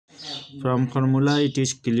From formula it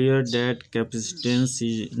is clear that capacitance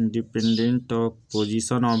is independent of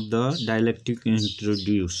position of the dielectric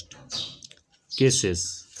introduced.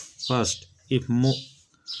 Cases. First, if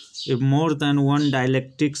more than one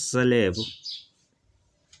dielectric slab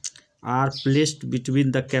are placed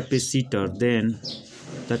between the capacitor, then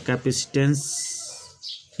the capacitance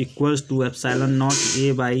equals to epsilon naught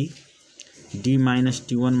A by d minus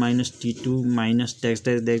t1 minus t2 minus dash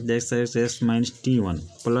dash dash dash dash dash minus t1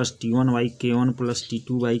 plus t1 by k1 plus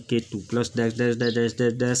t2 by k2 plus dash dash dash dash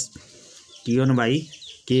dash dash t1 by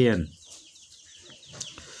kn,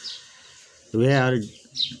 where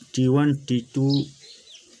t1 t2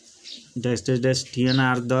 dash dash dash tn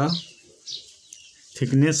are the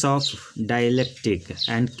thickness of dielectric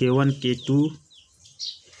and k1 k2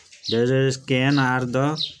 dash dash kn are the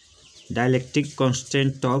dielectric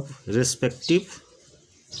constant of respective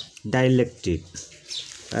dielectric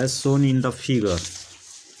as shown in the figure.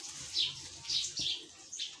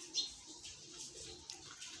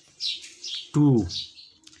 Two,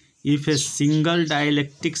 if a single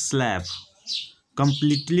dielectric slab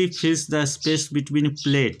completely fills the space between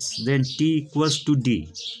plates, then T equals to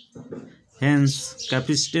D. Hence,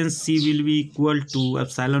 capacitance C will be equal to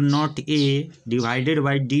epsilon naught A divided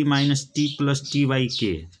by D minus T plus T by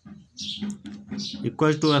K,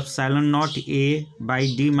 equals to epsilon naught A by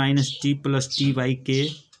D minus T plus T by K,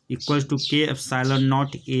 equals to K epsilon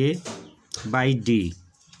naught A by D.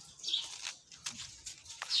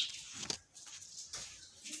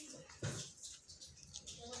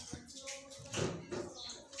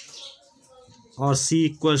 Or C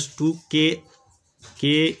equals to K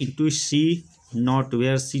into C naught,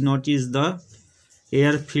 where C naught is the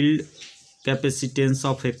air filled capacitance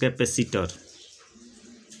of a capacitor.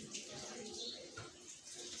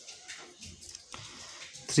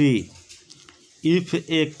 Three, if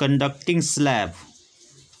a conducting slab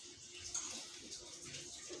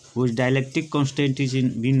whose dielectric constant is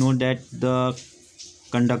we know that the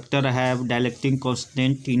conductor have dielectric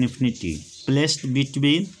constant infinity placed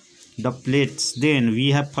between the plates, then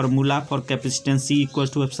we have formula for capacitance C equals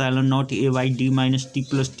to epsilon naught A by D minus T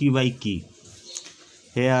plus T by K.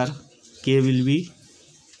 Here K will be,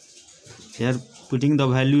 here putting the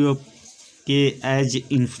value of K as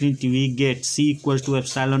infinity, we get C equals to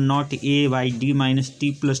epsilon naught A by D minus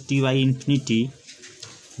T plus T by infinity.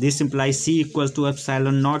 This implies C equals to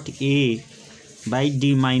epsilon naught A by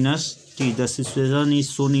D minus T. The situation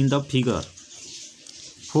is shown in the figure.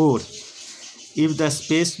 4. If the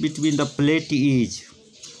space between the plate is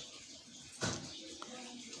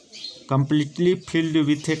completely filled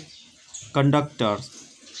with a conductor,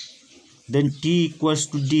 then T equals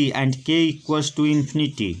to D and K equals to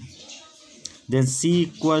infinity. Then C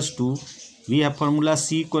equals to, we have formula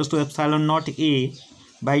C equals to epsilon naught A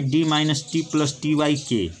by D minus T plus T by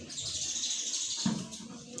K,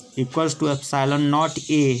 equals to epsilon naught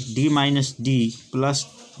A D minus D plus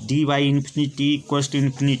D by infinity equals to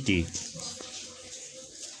infinity.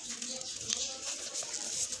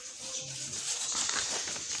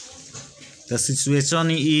 The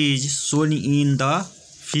situation is shown in the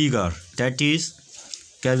figure, that is,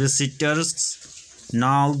 capacitors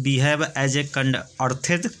now behave as a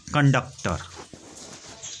earthed conductor